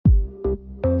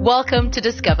Welcome to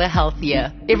Discover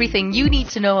Healthier. Everything you need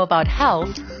to know about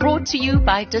health, brought to you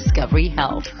by Discovery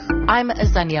Health. I'm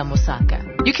Azania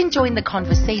Musaka. You can join the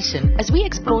conversation as we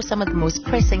explore some of the most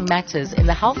pressing matters in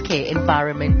the healthcare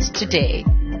environment today.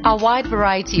 Our wide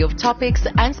variety of topics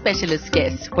and specialist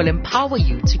guests will empower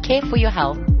you to care for your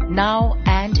health now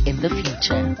and in the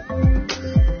future.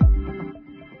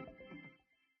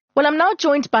 Well, I'm now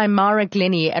joined by Mara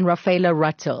Glenny and Rafaela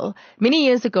Ruttle. Many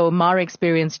years ago, Mara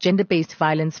experienced gender-based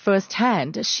violence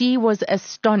firsthand. She was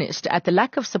astonished at the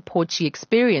lack of support she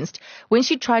experienced when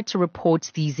she tried to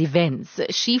report these events.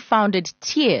 She founded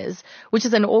Tears, which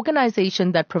is an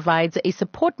organization that provides a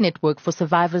support network for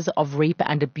survivors of rape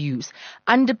and abuse,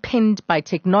 underpinned by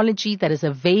technology that is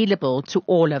available to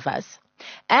all of us.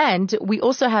 And we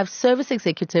also have Service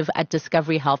Executive at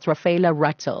Discovery Health, Rafaela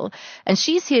Ruttle, and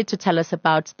she's here to tell us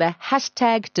about the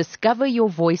hashtag Discover Your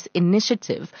Voice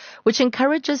initiative, which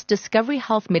encourages Discovery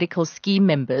Health Medical Scheme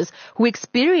members who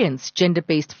experience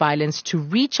gender-based violence to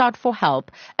reach out for help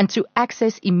and to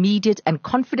access immediate and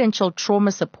confidential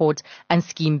trauma support and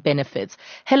scheme benefits.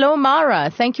 Hello, Mara.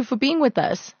 Thank you for being with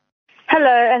us.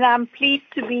 Hello, and I'm pleased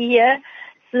to be here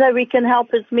so that we can help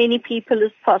as many people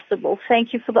as possible.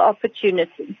 Thank you for the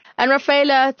opportunity. And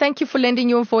Rafaela, thank you for lending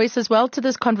your voice as well to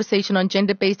this conversation on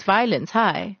gender-based violence.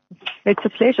 Hi. It's a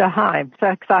pleasure. Hi. I'm so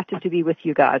excited to be with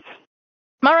you guys.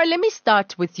 Mara, let me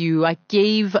start with you. I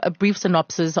gave a brief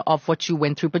synopsis of what you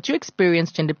went through, but you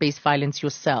experienced gender-based violence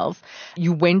yourself.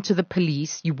 You went to the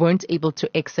police. You weren't able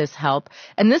to access help.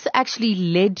 And this actually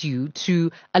led you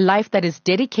to a life that is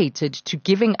dedicated to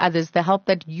giving others the help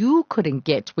that you couldn't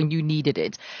get when you needed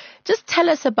it. Just tell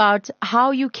us about how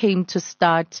you came to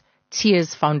start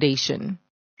Tears Foundation.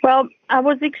 Well, I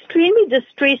was extremely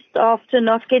distressed after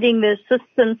not getting the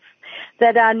assistance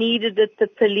that I needed at the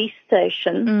police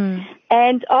station.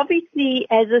 And obviously,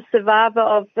 as a survivor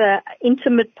of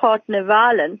intimate partner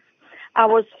violence, I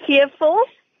was fearful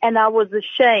and I was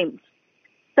ashamed.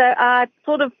 So I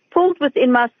sort of pulled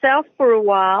within myself for a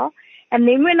while. And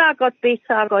then when I got better,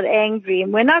 I got angry.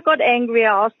 And when I got angry,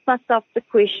 I asked myself the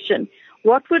question,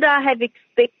 what would I have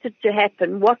expected to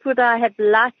happen? What would I have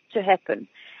liked to happen?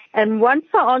 And once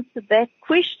I answered that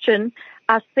question,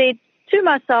 I said to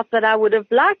myself that I would have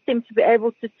liked them to be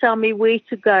able to tell me where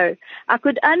to go. I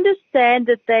could understand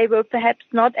that they were perhaps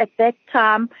not at that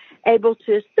time able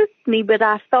to assist me, but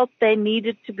I felt they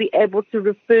needed to be able to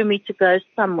refer me to go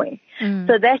somewhere.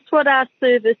 So that's what our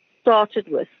service started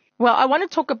with. Well, I want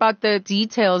to talk about the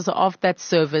details of that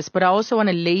service, but I also want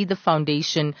to lay the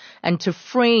foundation and to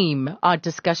frame our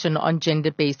discussion on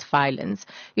gender-based violence.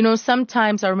 You know,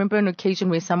 sometimes I remember an occasion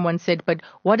where someone said, but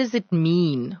what does it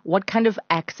mean? What kind of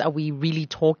acts are we really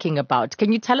talking about?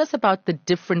 Can you tell us about the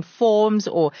different forms,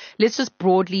 or let's just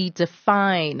broadly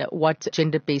define what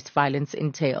gender-based violence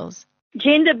entails?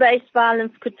 Gender-based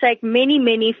violence could take many,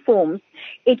 many forms.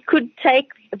 It could take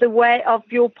the way of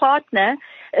your partner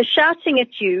shouting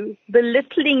at you,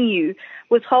 belittling you,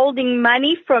 withholding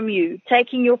money from you,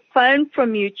 taking your phone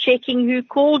from you, checking who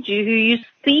called you, who you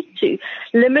speak to,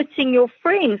 limiting your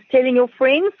friends, telling your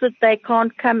friends that they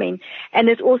can't come in. And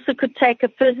it also could take a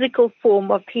physical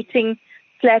form of hitting,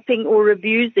 slapping, or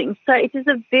abusing. So it is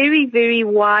a very, very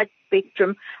wide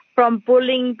spectrum from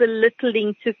bullying,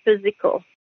 belittling to physical.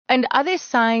 And are there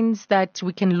signs that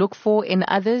we can look for in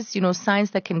others, you know,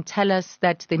 signs that can tell us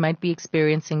that they might be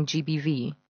experiencing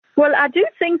GBV? Well, I do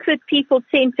think that people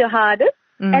tend to hide it,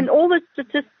 and all the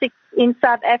statistics in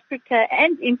South Africa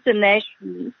and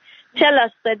internationally tell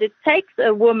us that it takes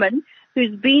a woman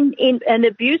who's been in an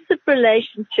abusive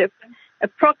relationship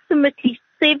approximately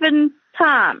 7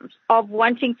 times of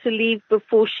wanting to leave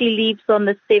before she leaves on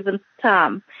the 7th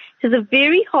time. It is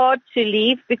very hard to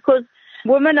leave because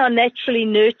women are naturally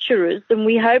nurturers, and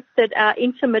we hope that our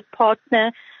intimate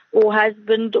partner or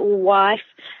husband or wife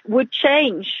would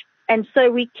change. And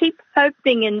so we keep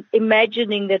hoping and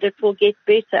imagining that it will get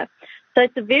better. So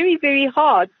it's very, very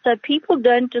hard. So people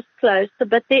don't disclose,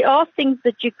 but there are things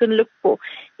that you can look for.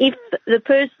 If the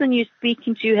person you're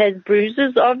speaking to has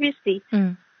bruises, obviously,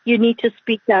 you need to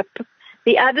speak up.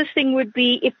 The other thing would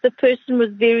be if the person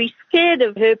was very scared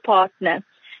of her partner.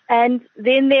 And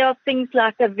then there are things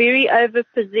like a very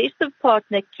overpossessive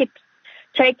partner keeps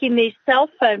taking their cell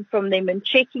phone from them and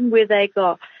checking where they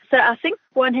go. So I think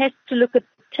one has to look at the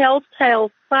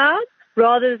telltale signs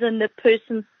rather than the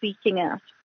person speaking out.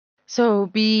 So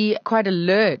be quite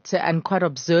alert and quite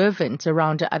observant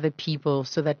around other people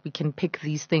so that we can pick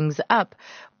these things up.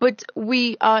 But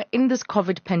we are in this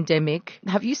COVID pandemic.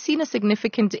 Have you seen a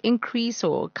significant increase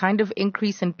or kind of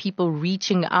increase in people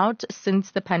reaching out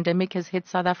since the pandemic has hit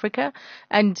South Africa?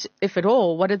 And if at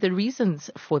all, what are the reasons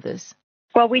for this?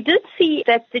 Well, we did see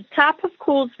that the type of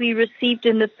calls we received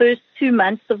in the first 2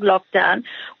 months of lockdown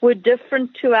were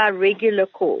different to our regular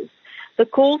calls. The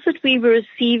calls that we were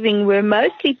receiving were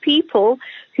mostly people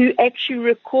who actually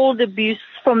recalled abuse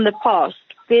from the past,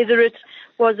 whether it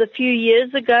was a few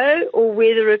years ago or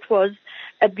whether it was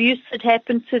abuse that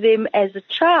happened to them as a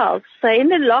child. So in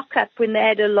the lockup, when they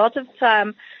had a lot of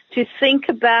time to think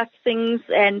about things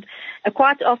and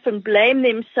quite often blame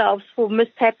themselves for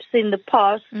mishaps in the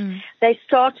past, they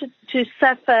started to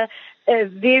suffer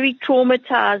very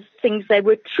traumatized things. They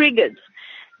were triggered.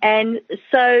 And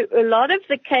so a lot of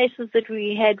the cases that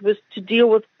we had was to deal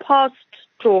with past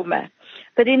trauma.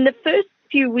 But in the first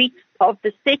few weeks of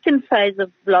the second phase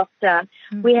of lockdown,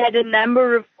 we had a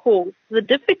number of calls. The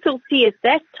difficulty at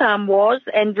that time was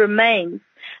and remains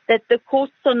that the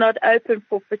courts are not open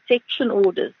for protection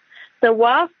orders. So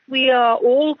whilst we are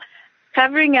all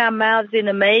covering our mouths in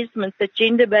amazement that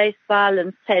gender-based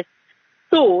violence has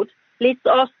soared, let's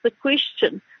ask the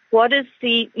question, what has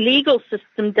the legal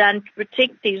system done to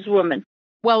protect these women?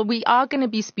 Well, we are going to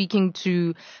be speaking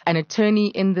to an attorney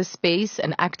in this space,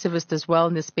 an activist as well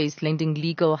in this space, lending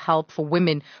legal help for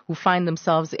women who find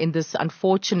themselves in this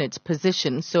unfortunate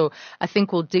position. So I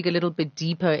think we'll dig a little bit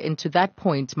deeper into that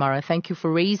point, Mara. Thank you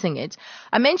for raising it.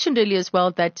 I mentioned earlier as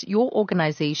well that your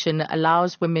organization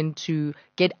allows women to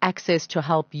get access to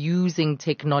help using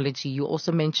technology. You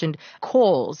also mentioned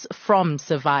calls from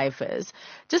survivors.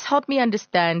 Just help me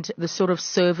understand the sort of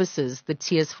services the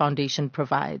Tears Foundation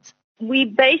provides. We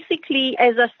basically,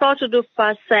 as I started off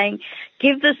by saying,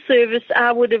 give the service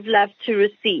I would have loved to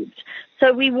receive.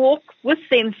 So we walk with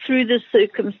them through the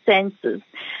circumstances.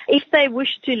 If they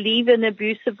wish to leave an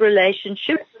abusive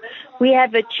relationship, we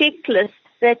have a checklist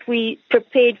that we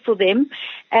prepared for them,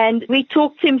 and we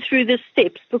talk them through the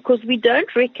steps because we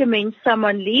don't recommend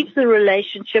someone leaves the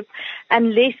relationship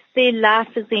unless their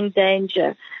life is in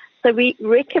danger. So we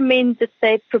recommend that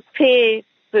they prepare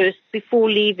first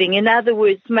before leaving. In other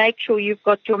words, make sure you've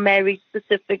got your marriage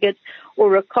certificate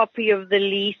or a copy of the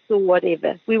lease or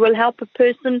whatever. We will help a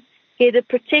person get a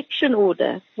protection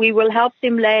order. We will help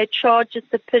them lay a charge at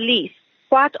the police.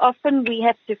 Quite often we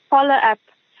have to follow up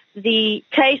the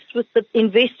case with the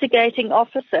investigating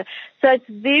officer. So it's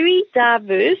very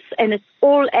diverse and it's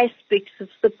all aspects of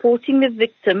supporting the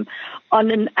victim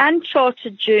on an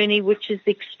uncharted journey which is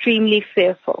extremely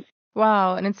fearful.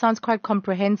 Wow, and it sounds quite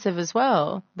comprehensive as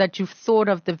well, that you've thought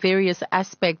of the various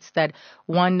aspects that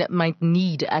one might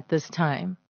need at this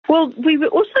time. Well, we will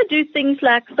also do things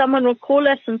like someone will call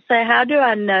us and say, how do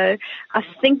I know? I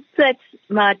think that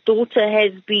my daughter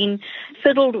has been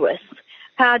fiddled with.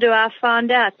 How do I find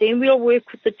out? Then we'll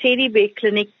work with the Teddy Bear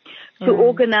Clinic to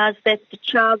organize that the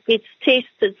child gets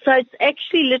tested. So it's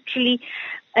actually literally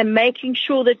making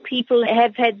sure that people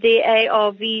have had their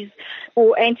ARVs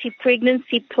or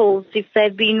anti-pregnancy pills if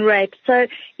they've been raped. So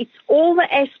it's all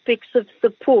the aspects of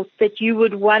support that you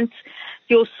would want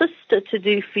your sister to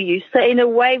do for you. So in a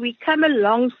way, we come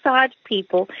alongside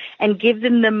people and give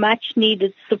them the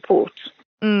much-needed support.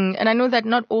 And I know that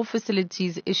not all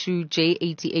facilities issue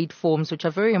J88 forms, which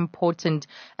are very important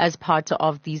as part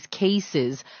of these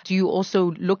cases. Do you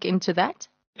also look into that?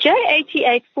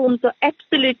 J88 forms are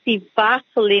absolutely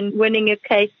vital in winning a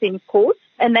case in court,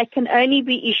 and they can only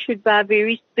be issued by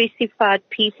very specified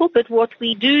people. But what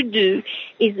we do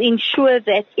is ensure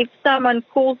that if someone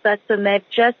calls us and they've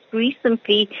just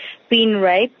recently been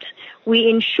raped, we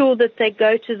ensure that they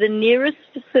go to the nearest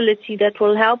facility that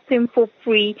will help them for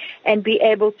free and be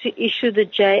able to issue the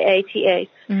J88.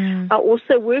 I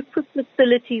also work with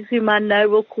facilities whom I know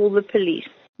will call the police.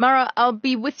 Mara, I'll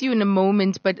be with you in a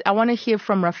moment, but I want to hear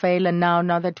from Rafaela now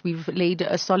that we've laid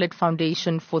a solid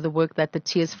foundation for the work that the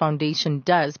Tears Foundation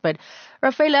does. But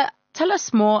Rafaela, tell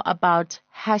us more about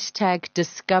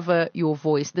 #Discover Your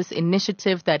Voice, this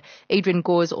initiative that Adrian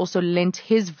Gore has also lent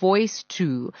his voice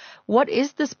to. What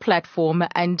is this platform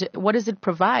and what does it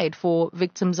provide for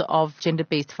victims of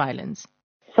gender-based violence?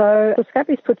 So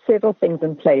Discovery's put several things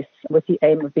in place with the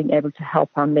aim of being able to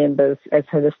help our members as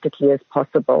holistically as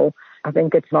possible. I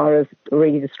think Mara's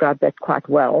already described that quite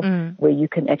well, where you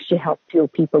can actually help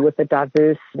people with a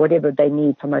diverse, whatever they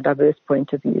need from a diverse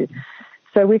point of view.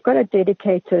 So we've got a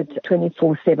dedicated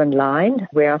 24/7 line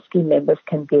where our scheme members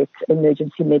can get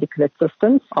emergency medical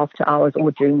assistance after hours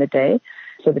or during the day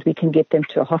so that we can get them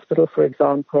to a hospital, for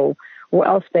example, or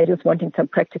else they're just wanting some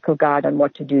practical guide on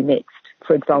what to do next.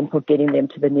 For example, getting them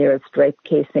to the nearest rape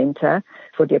care center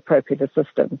for the appropriate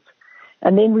assistance.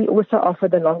 And then we also offer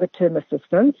the longer-term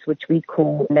assistance, which we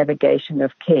call navigation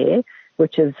of care,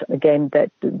 which is, again, that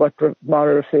what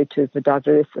Mara referred to as the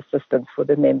diverse assistance for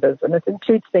the members. And it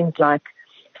includes things like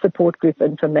support group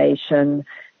information,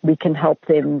 We can help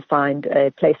them find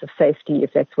a place of safety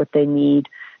if that's what they need.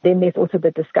 Then there's also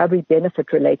the discovery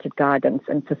benefit-related guidance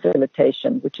and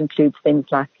facilitation, which includes things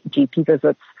like GP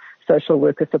visits, social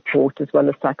worker support, as well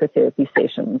as psychotherapy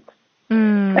sessions.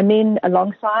 And then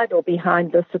alongside or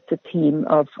behind this sits a team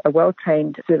of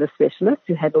well-trained service specialists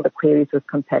who handle the queries with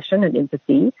compassion and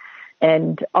empathy.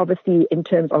 And obviously, in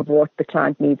terms of what the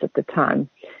client needs at the time,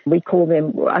 we call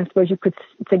them, I suppose you could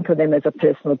think of them as a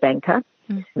personal banker.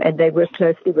 And they work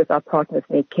closely with our partners,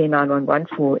 Medcare 911,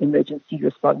 for emergency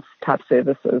response type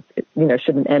services,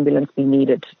 should an ambulance be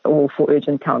needed, or for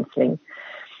urgent counseling.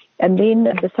 And then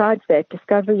besides that,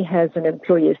 Discovery has an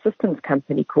employee assistance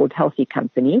company called Healthy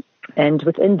Company. And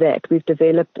within that, we've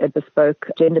developed a bespoke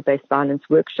gender-based violence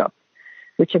workshop,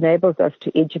 which enables us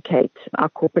to educate our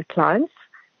corporate clients,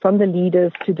 from the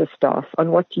leaders to the staff,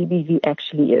 on what GBV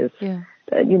actually is.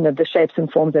 The shapes and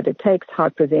forms that it takes, how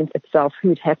it presents itself,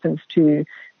 who it happens to,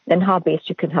 and how best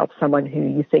you can help someone who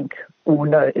you think or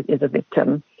know is a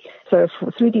victim. So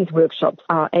through these workshops,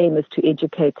 our aim is to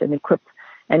educate and equip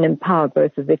and empower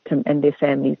both the victim and their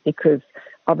families, because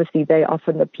obviously they are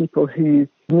often the people who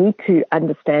need to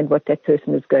understand what that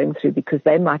person is going through, because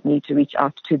they might need to reach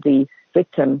out to the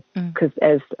victim, because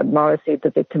as Mara said,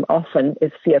 the victim often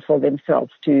is fearful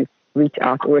themselves to reach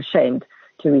out or ashamed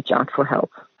to reach out for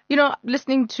help.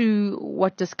 Listening to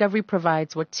what Discovery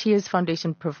provides, what Tears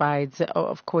Foundation provides,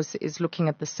 of course, is looking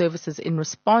at the services in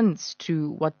response to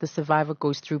what the survivor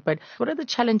goes through. But what are the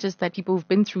challenges that people who've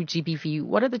been through GBV,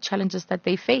 what are the challenges that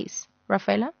they face?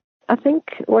 Rafaela? I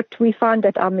think what we find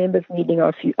that our members needing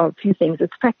are a few things.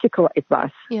 It's practical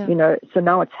advice. So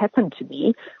now it's happened to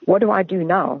me. What do I do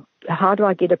now? How do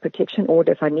I get a protection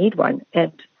order if I need one?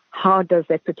 And how does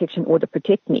that protection order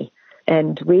protect me?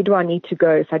 And where do I need to go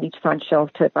if I need to find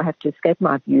shelter, if I have to escape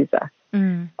my abuser?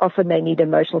 Often they need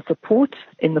emotional support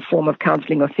in the form of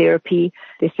counseling or therapy.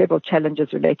 There's several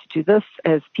challenges related to this,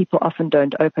 as people often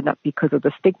don't open up because of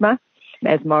the stigma,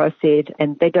 as Mara said,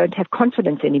 and they don't have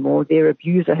confidence anymore. Their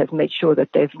abuser has made sure that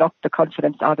they've knocked the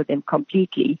confidence out of them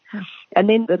completely. And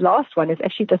then the last one is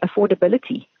actually the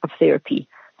affordability of therapy.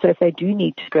 So if they do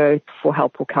need to go for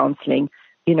help or counseling,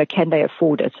 can they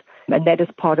afford it? And that is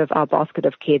part of our basket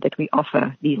of care that we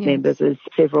offer these members, is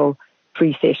several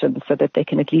free sessions so that they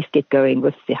can at least get going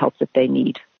with the help that they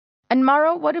need. And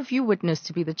Mara, what have you witnessed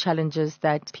to be the challenges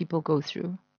that people go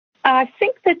through? I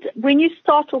think that when you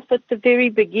start off at the very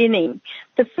beginning,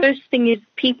 the first thing is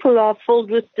people are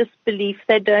filled with disbelief.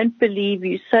 They don't believe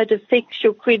you, so it affects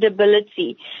your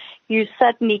credibility. You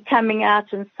suddenly coming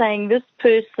out and saying, this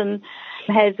person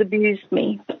has abused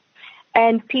me.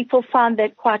 And people find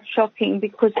that quite shocking,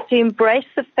 because to embrace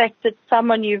the fact that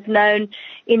someone you've known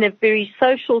in a very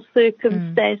social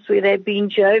circumstance where they've been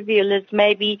jovial has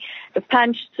maybe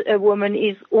punched a woman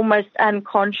is almost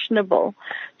unconscionable.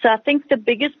 So I think the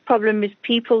biggest problem is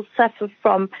people suffer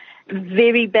from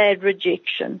very bad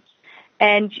rejection.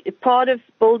 And part of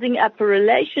building up a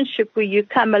relationship where you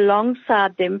come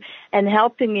alongside them and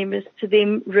helping them is to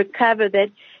them recover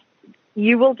that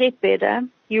you will get better,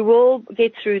 you will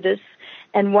get through this,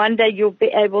 and one day you'll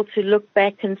be able to look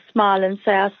back and smile and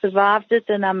say, I survived it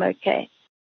and I'm okay.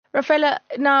 Rafaela,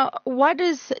 now, why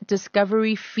does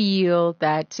Discovery feel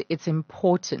that it's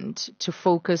important to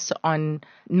focus on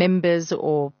members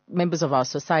of our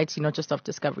society, not just of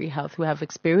Discovery Health, who have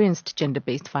experienced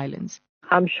gender-based violence?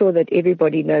 I'm sure that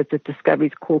everybody knows that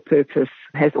Discovery's core purpose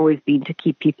has always been to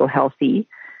keep people healthy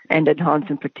and enhance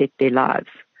and protect their lives.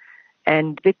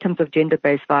 And victims of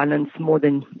gender-based violence, more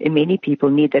than many people,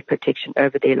 need that protection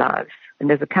over their lives.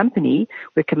 And as a company,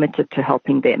 we're committed to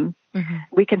helping them.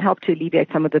 We can help to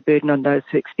alleviate some of the burden on those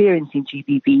who are experiencing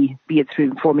GBV, be it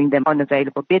through informing them on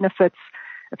available benefits,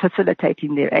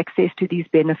 facilitating their access to these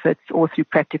benefits, or through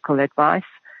practical advice,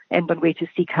 and on where to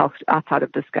seek help outside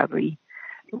of Discovery.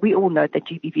 We all know that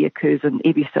GBV occurs in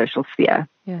every social sphere.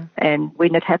 And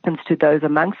when it happens to those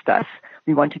amongst us,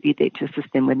 we want to be there to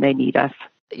assist them when they need us.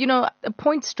 A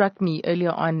point struck me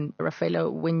earlier on,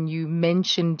 Rafaela, when you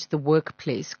mentioned the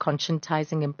workplace,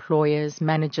 conscientizing employers,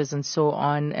 managers, and so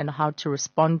on, and how to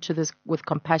respond to this with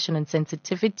compassion and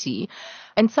sensitivity.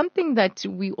 And something that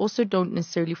we also don't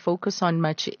necessarily focus on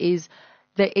much is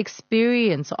the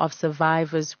experience of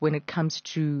survivors when it comes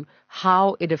to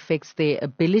how it affects their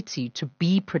ability to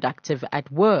be productive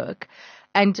at work.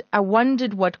 And I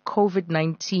wondered what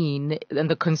COVID-19 and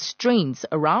the constraints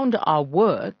around our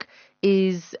work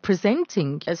is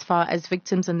presenting as far as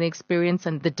victims and the experience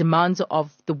and the demands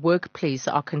of the workplace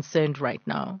are concerned right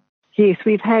now. Yes,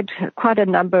 we've had quite a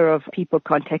number of people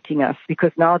contacting us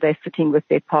because now they're sitting with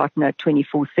their partner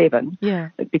 24/7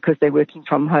 because they're working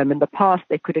from home. In the past,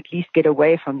 they could at least get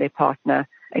away from their partner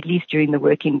at least during the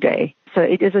working day. So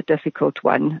it is a difficult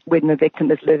one when the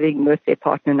victim is living with their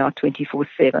partner now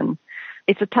 24/7.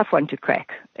 It's a tough one to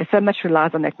crack. So much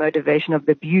relies on that motivation of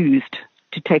the abused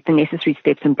to take the necessary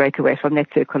steps and break away from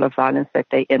that circle of violence that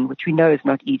they're in, which we know is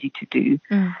not easy to do.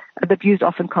 The abused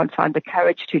often can't find the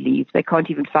courage to leave. They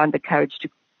can't even find the courage to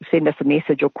send us a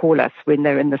message or call us when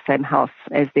they're in the same house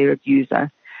as their abuser.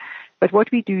 But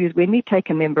what we do is when we take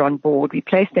a member on board, we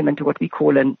place them into what we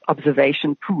call an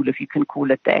observation pool, if you can call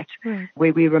it that,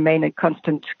 where we remain in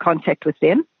constant contact with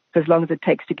them for as long as it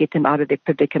takes to get them out of their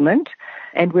predicament,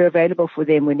 and we're available for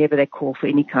them whenever they call for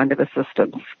any kind of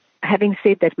assistance. Having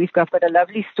said that, we've got a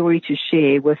lovely story to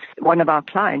share with one of our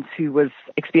clients who was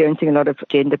experiencing a lot of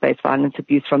gender-based violence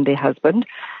abuse from their husband,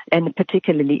 and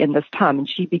particularly in this time. And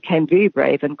she became very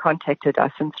brave and contacted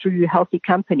us. And through Healthy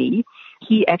Company,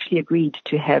 he actually agreed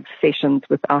to have sessions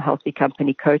with our Healthy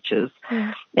Company coaches.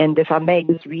 And if I may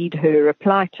just read her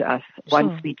reply to us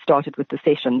once we'd started with the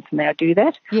sessions. May I do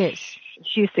that? Yes.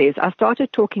 She says, I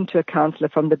started talking to a counselor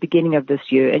from the beginning of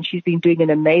this year, and she's been doing an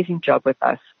amazing job with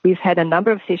us. We've had a number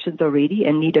of sessions already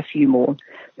and need a few more.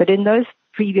 But in those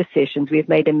previous sessions, we've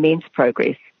made immense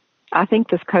progress. I think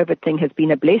this COVID thing has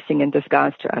been a blessing in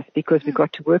disguise to us because we've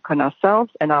got to work on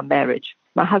ourselves and our marriage.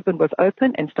 My husband was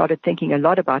open and started thinking a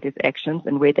lot about his actions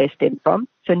and where they stem from.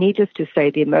 So needless to say,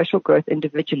 the emotional growth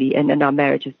individually and in our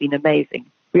marriage has been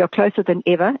amazing. We are closer than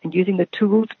ever and using the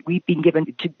tools we've been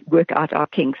given to work out our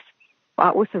kinks. I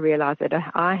also realized that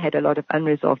I had a lot of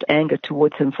unresolved anger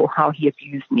towards him for how he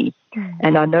abused me.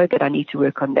 And I know that I need to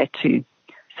work on that too,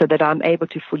 so that I'm able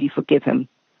to fully forgive him.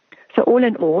 So all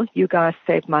in all, you guys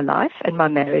saved my life and my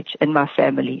marriage and my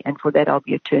family, and for that I'll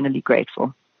be eternally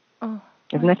grateful.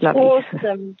 Isn't that lovely? Awesome.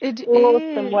 Awesome. Is.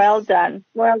 Well done.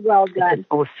 Well done.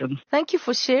 Awesome. Thank you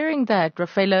for sharing that,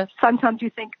 Rafaela. Sometimes you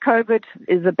think COVID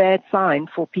is a bad sign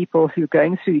for people who are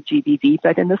going through GBV,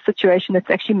 but in this situation, it's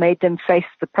actually made them face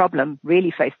the problem,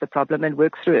 really face the problem and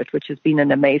work through it, which has been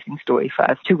an amazing story for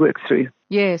us to work through.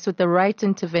 Yes, with the right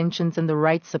interventions and the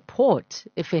right support,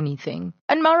 if anything.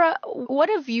 And Mara, what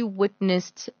have you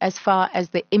witnessed as far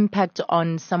as the impact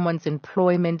on someone's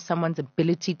employment, someone's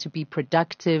ability to be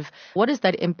productive? What has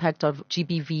that impact of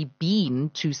GBV been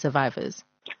to survivors?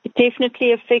 It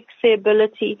definitely affects their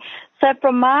ability. So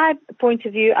from my point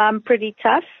of view, I'm pretty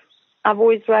tough. I've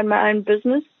always run my own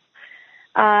business.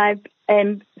 I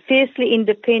am fiercely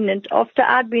independent. After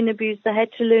I'd been abused, I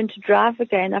had to learn to drive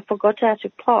again. I forgot how to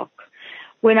park.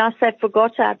 When I say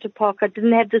forgot how to park, I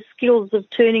didn't have the skills of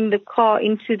turning the car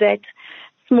into that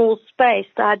small space.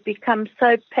 I'd become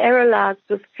so paralyzed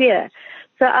with fear.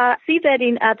 So I see that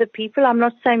in other people. I'm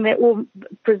not saying they all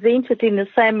present it in the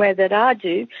same way that I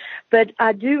do, but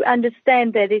I do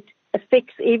understand that it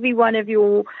affects every one of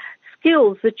your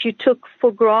skills that you took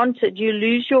for granted. You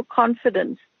lose your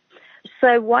confidence.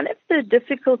 So one of the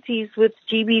difficulties with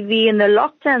GBV in the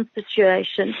lockdown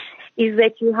situation is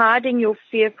that you're hiding your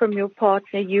fear from your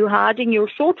partner. You're hiding your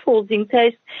shortfalls in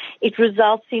case it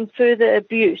results in further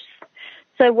abuse.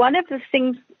 So one of the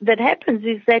things that happens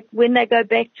is that when they go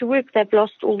back to work, they've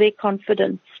lost all their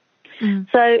confidence.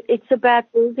 So it's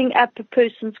about building up a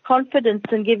person's confidence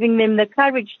and giving them the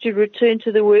courage to return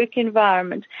to the work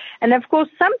environment. And of course,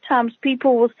 sometimes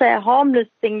people will say a harmless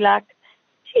thing like,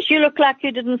 you look like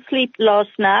you didn't sleep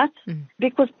last night,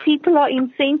 because people are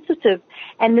insensitive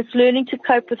and it's learning to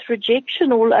cope with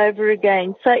rejection all over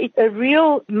again. So it's a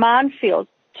real minefield.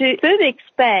 To further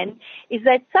expand is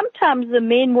that sometimes the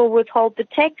men will withhold the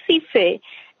taxi fare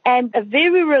and a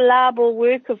very reliable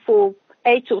worker for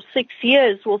 8 or 6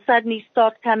 years will suddenly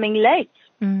start coming late.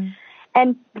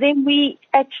 And then we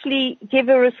actually give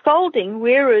her a scolding,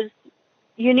 whereas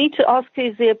you need to ask,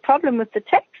 is there a problem with the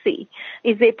taxi?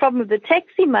 Is there a problem with the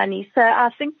taxi money? So I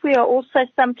think we are also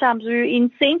sometimes very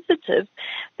insensitive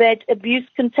that abuse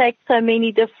can take so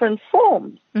many different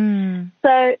forms.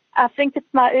 So I think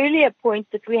it's my earlier point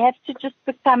that we have to just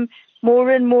become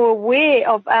more and more aware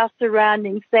of our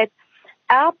surroundings, that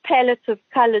our palette of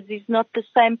colors is not the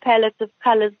same palette of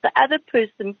colors the other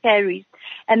person carries,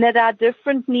 and that our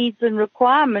different needs and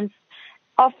requirements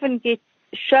often get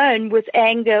shown with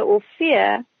anger or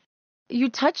fear. You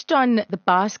touched on the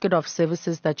basket of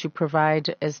services that you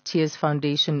provide as Tears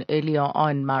Foundation earlier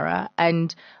on, Mara,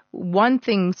 and one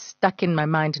thing stuck in my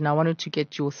mind, and I wanted to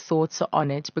get your thoughts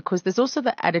on it, because there's also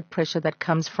the added pressure that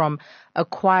comes from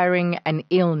acquiring an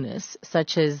illness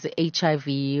such as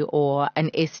HIV or an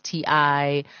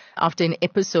STI after an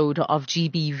episode of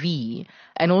GBV,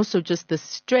 and also just the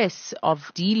stress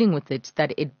of dealing with it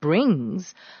that it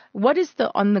brings. What is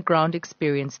the on-the-ground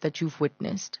experience that you've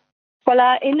witnessed?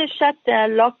 Well, in the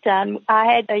shutdown, lockdown, I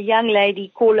had a young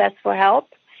lady call us for help.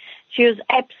 She was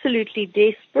absolutely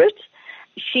desperate.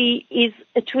 She is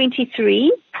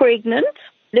 23, pregnant,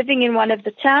 living in one of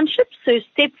the townships. Her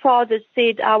stepfather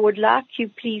said, I would like you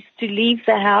please to leave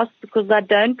the house because I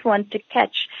don't want to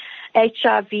catch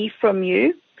HIV from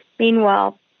you.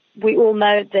 Meanwhile, we all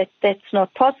know that that's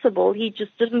not possible. He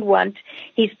just didn't want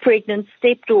his pregnant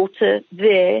stepdaughter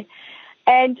there.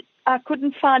 And I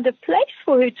couldn't find a place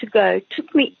for her to go. It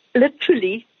took me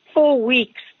literally 4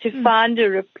 weeks to find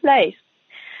her a place,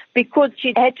 because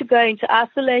she had to go into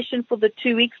isolation for the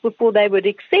 2 weeks before they would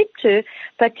accept her.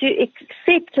 But to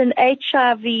accept an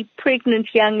HIV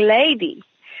pregnant young lady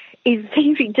is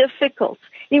very difficult.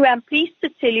 Anyway, I'm pleased to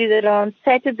tell you that on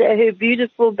Saturday, her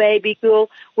beautiful baby girl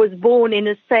was born in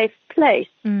a safe place.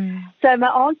 So my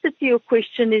answer to your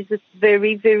question is it's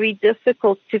very, very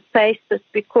difficult to face this,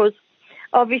 because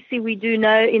obviously we do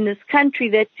know in this country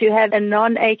that to have a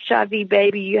non-HIV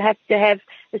baby, you have to have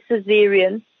a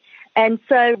cesarean. And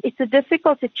so it's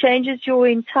it changes your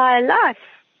entire life.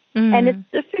 And it's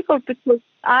difficult because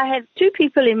I have 2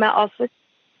 people in my office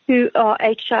who are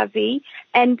HIV,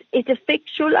 and it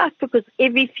affects your life because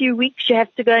every few weeks you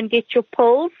have to go and get your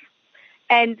pills,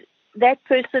 and that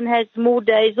person has more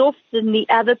days off than the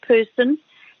other person.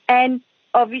 And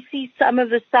obviously some of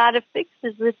the side effects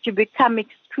is that you become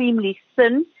extremely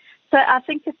thin. So I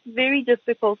think it's very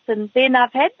difficult. And then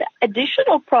I've had the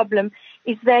additional problem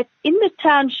is that in the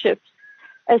townships,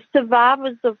 as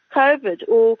survivors of COVID,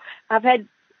 or I've had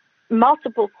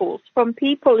multiple calls from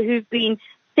people who've been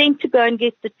sent to go and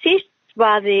get the tests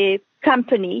by their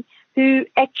company, who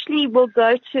actually will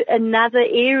go to another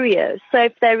area. So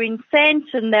if they're in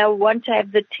Sandton, they'll want to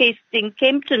have the test in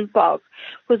Kempton Park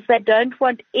because they don't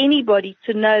want anybody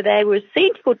to know they were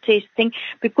sent for testing,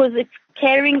 because it's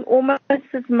carrying almost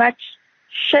as much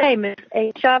shame as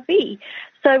HIV.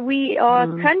 So we are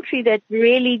a country that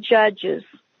really judges.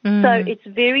 So it's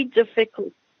very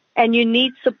difficult, and you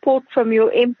need support from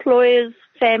your employers,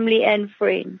 family, and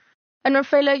friends. And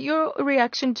Raffaella, your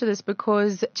reaction to this,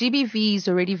 because GBV is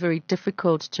already very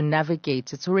difficult to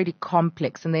navigate. It's already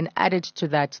complex. And then added to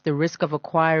that, the risk of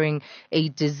acquiring a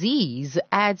disease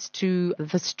adds to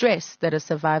the stress that a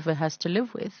survivor has to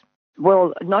live with.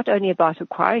 Well, not only about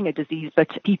acquiring a disease,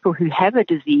 but people who have a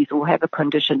disease or have a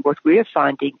condition, what we're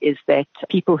finding is that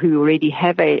people who already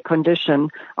have a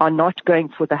condition are not going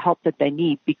for the help that they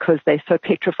need because they're so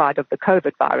petrified of the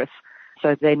COVID virus.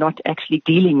 So they're not actually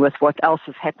dealing with what else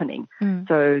is happening.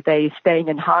 So they're staying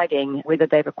in hiding, whether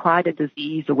they've acquired a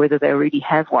disease or whether they already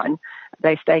have one.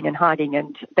 They're staying in hiding,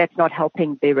 and that's not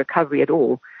helping their recovery at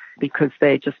all because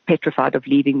they're just petrified of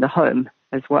leaving the home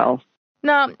as well.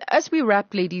 Now, as we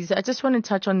wrap, ladies, I just want to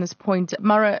touch on this point.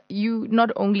 Mara, you not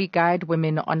only guide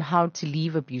women on how to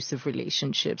leave abusive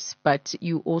relationships, but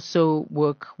you also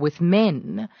work with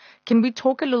men. Can we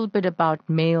talk a little bit about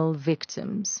male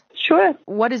victims? Sure.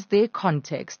 What is their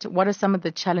context? What are some of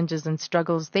the challenges and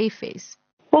struggles they face?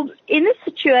 Well, in this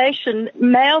situation,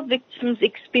 male victims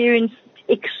experience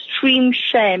extreme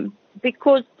shame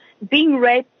because being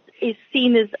raped is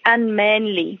seen as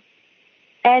unmanly.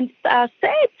 And our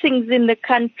sad things in the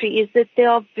country is that there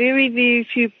are very, very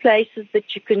few places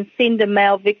that you can send a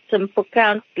male victim for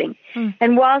counseling.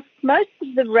 And whilst most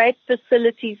of the rape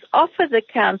facilities offer the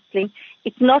counseling,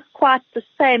 it's not quite the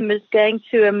same as going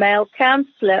to a male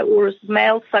counselor or a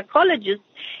male psychologist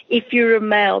if you're a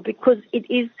male, because it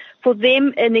is for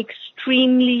them an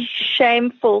extremely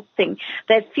shameful thing.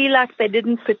 They feel like they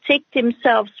didn't protect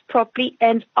themselves properly,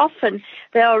 and often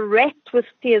they are racked with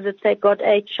fear that they got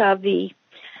HIV.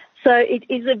 So it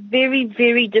is a very,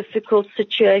 very difficult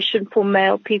situation for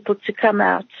male people to come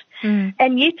out.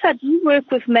 And yet I do work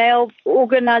with male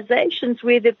organizations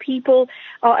where the people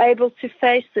are able to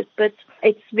face it, but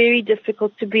it's very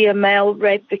difficult to be a male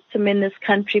rape victim in this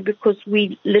country because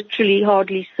we literally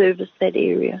hardly service that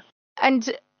area.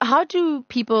 And how do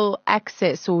people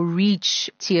access or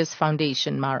reach Tears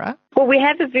Foundation, Mara? Well, we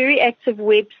have a very active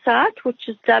website, which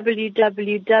is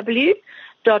www.tears.co.za.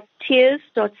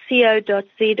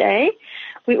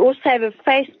 We also have a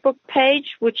Facebook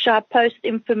page, which I post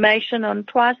information on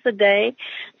twice a day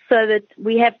so that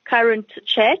we have current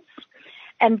chats.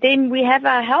 And then we have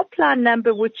our helpline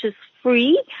number, which is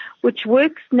free, which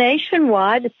works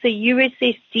nationwide. It's a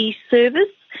USSD service.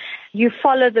 You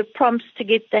follow the prompts to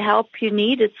get the help you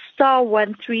need. It's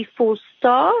 *134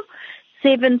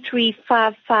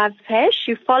 *7355#.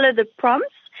 You follow the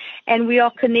prompts, and we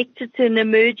are connected to an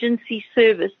emergency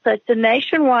service. So it's a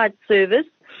nationwide service.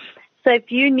 So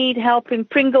if you need help in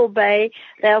Pringle Bay,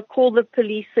 they'll call the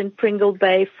police in Pringle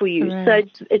Bay for you. Right.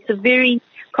 So it's a very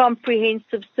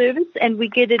comprehensive service, and we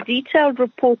get a detailed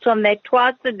report on that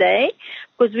twice a day,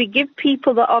 because we give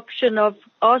people the option of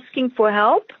asking for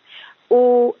help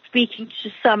or speaking to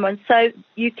someone. So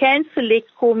you can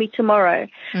select Call Me Tomorrow.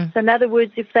 So in other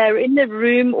words, if they're in the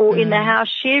room or in the house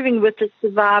sharing with the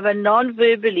survivor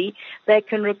non-verbally, they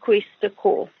can request a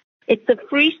call. It's a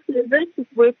free service. It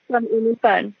works on any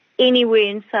phone, anywhere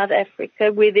in South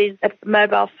Africa where there's a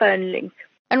mobile phone link.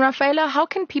 And Rafaela, how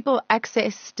can people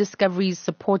access Discovery's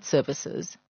support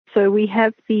services? So we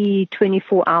have the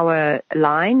 24-hour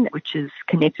line, which is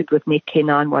connected with Netcare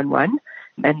 911.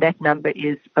 And that number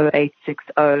is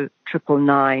 0860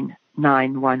 999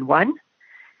 911.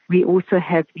 We also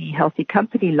have the Healthy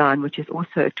Company line, which is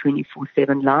also a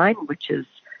 24/7 line, which is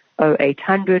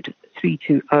 0800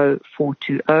 320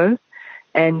 420.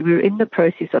 And we're in the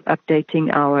process of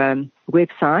updating our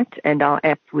website and our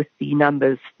app with the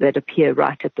numbers that appear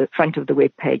right at the front of the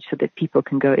web page so that people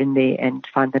can go in there and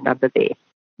find the number there.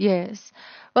 Yes.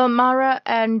 Well, Mara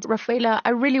and Rafaela,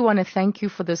 I really want to thank you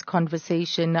for this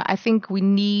conversation. I think we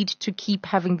need to keep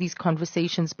having these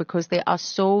conversations because there are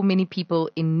so many people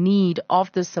in need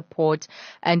of the support,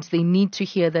 and they need to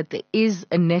hear that there is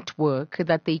a network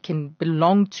that they can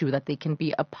belong to, that they can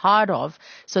be a part of,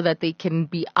 so that they can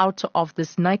be out of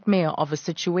this nightmare of a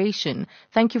situation.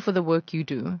 Thank you for the work you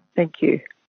do. Thank you.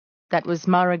 That was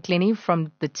Mara Glenny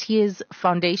from the Tears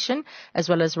Foundation, as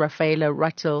well as Rafaela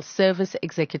Ruttle, Service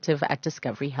Executive at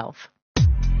Discovery Health.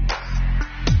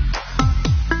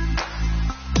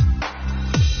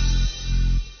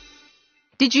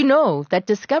 Did you know that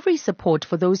Discovery support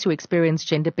for those who experience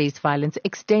gender-based violence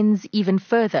extends even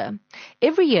further?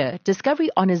 Every year, Discovery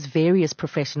honors various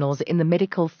professionals in the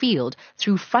medical field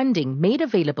through funding made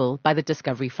available by the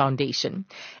Discovery Foundation.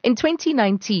 In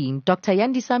 2019, Dr.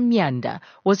 Yandisa Myanda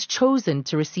was chosen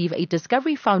to receive a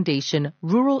Discovery Foundation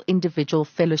Rural Individual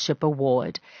Fellowship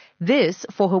Award. This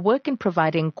for her work in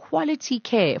providing quality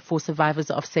care for survivors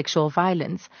of sexual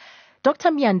violence.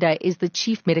 Dr. Myanda is the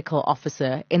Chief Medical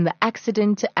Officer in the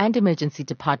Accident and Emergency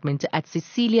Department at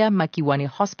Cecilia Makiwane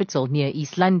Hospital near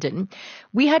East London.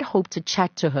 We had hoped to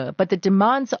chat to her, but the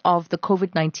demands of the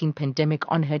COVID-19 pandemic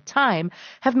on her time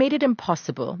have made it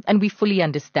impossible, and we fully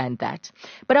understand that.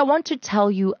 But I want to tell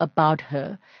you about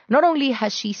her. Not only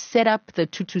has she set up the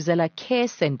Tutuzela Care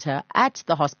Center at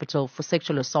the Hospital for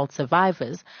Sexual Assault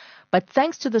Survivors, but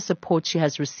thanks to the support she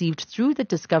has received through the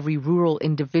Discovery Rural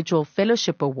Individual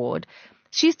Fellowship Award,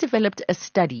 she's developed a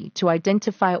study to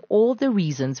identify all the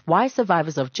reasons why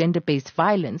survivors of gender-based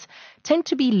violence tend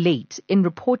to be late in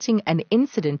reporting an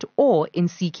incident or in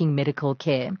seeking medical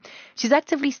care. She's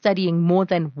actively studying more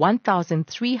than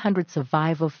 1,300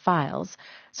 survivor files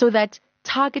so that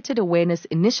targeted awareness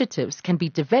initiatives can be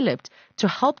developed to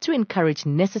help to encourage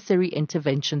necessary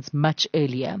interventions much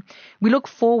earlier. We look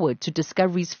forward to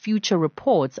Discovery's future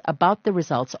reports about the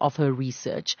results of her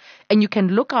research, and you can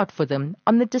look out for them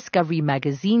on the Discovery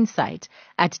magazine site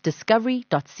at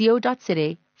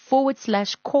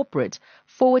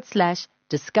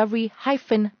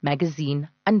discovery.co.za/corporate/Discovery-magazine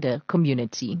under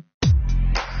community.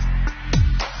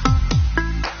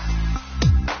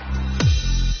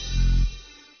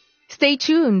 Stay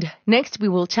tuned. Next, we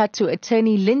will chat to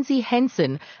attorney Lindsay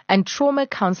Henson and trauma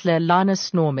counselor Lana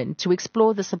Snorman to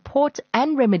explore the support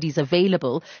and remedies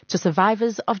available to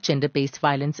survivors of gender-based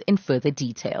violence in further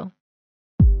detail.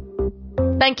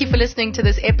 Thank you for listening to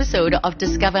this episode of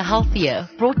Discover Healthier,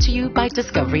 brought to you by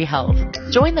Discovery Health.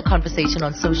 Join the conversation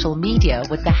on social media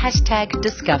with the hashtag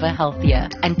 #DiscoverHealthier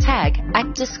and tag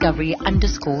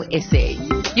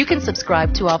 @Discovery_SA. You can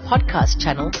subscribe to our podcast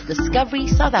channel, Discovery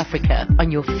South Africa,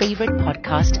 on your favorite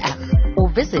podcast app, or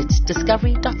visit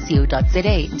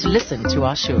discovery.co.za to listen to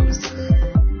our shows.